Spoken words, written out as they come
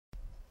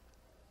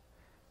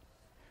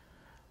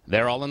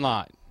They're all in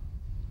line.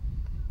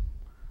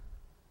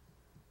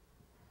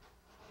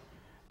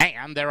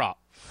 And they're off.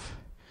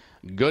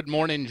 Good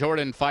Mornin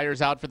Jordan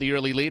fires out for the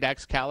early lead.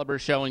 Excalibur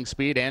showing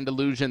speed and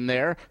illusion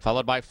there,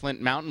 followed by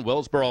Flint Mountain.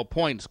 Willsboro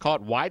Point's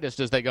caught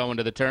widest as they go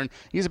into the turn.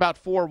 He's about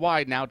 4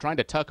 wide now, trying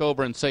to tuck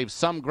over and save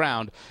some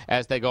ground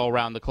as they go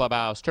around the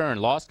clubhouse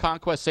turn. Lost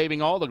Conquest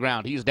saving all the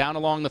ground. He's down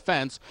along the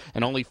fence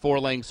and only 4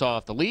 lengths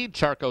off the lead.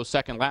 Charco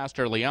second last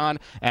early on,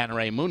 and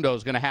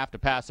Raymundo's going to have to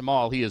pass them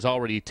all. He is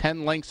already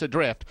 10 lengths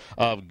adrift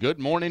of Good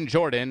Mornin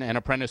Jordan and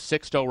apprentice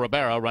Sixto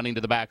Ribera running to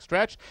the back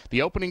stretch.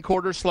 The opening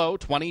quarter slow,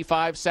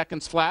 25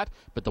 seconds flat.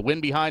 But the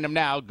wind behind him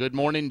now. Good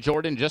Mornin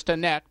Jordan just a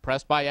neck,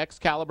 pressed by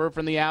Excalibur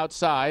from the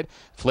outside.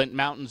 Flint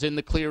Mountain's in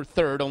the clear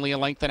third, only a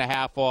length and a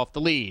half off the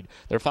lead.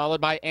 They're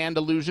followed by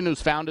Andalusian,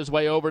 who's found his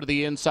way over to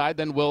the inside,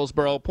 then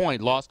Willsboro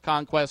Point. Lost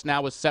Conquest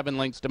now with 7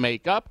 lengths to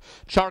make up.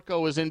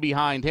 Charco is in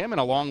behind him and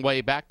a long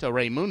way back to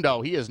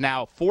Raymundo. He is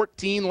now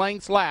 14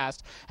 lengths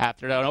last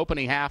after an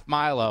opening half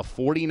mile of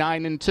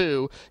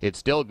 49-2. It's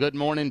still Good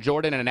Mornin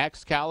Jordan and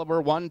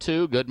Excalibur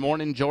 1-2. Good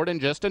Mornin Jordan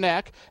just a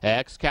neck.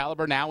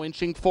 Excalibur now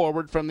inching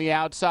forward from the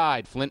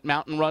outside. Flint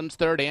Mountain runs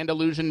third.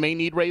 Andalusian may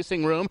need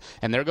racing room.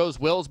 And there goes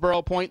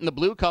Willsboro Point in the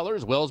blue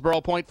colors.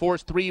 Willsboro Point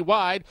forced 3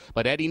 wide,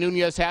 but Eddie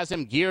Nunez has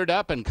him geared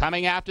up and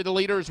coming after the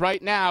leaders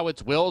right now.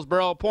 It's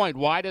Willsboro Point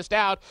widest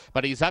out,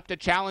 but he's up to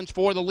challenge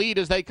for the lead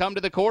as they come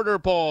to the quarter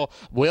pole.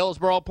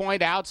 Willsboro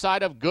Point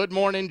outside of Good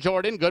Mornin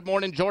Jordan. Good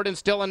Mornin Jordan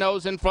still a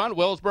nose in front.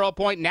 Willsboro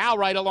Point now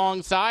right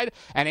alongside,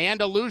 and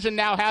Andalusian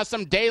now has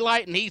some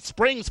daylight, and he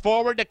springs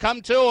forward to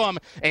come to him.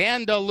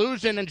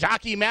 Andalusian and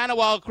Jockey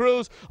Manuel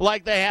Cruz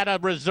like they had a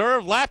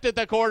reserve left at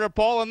the quarter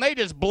pole, and they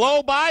just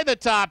blow by the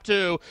top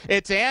 2.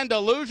 It's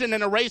Andalusian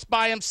in a race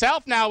by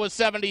himself now with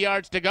 70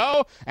 yards to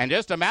go, and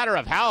just a matter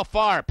of how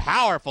far.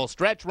 Powerful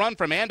stretch run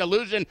from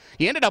Andalusian.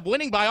 He ended up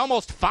winning by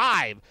almost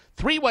 5.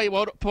 3-way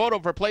photo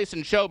for place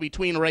and show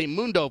between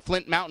Raymundo,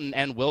 Flint Mountain,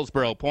 and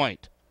Willsboro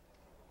Point.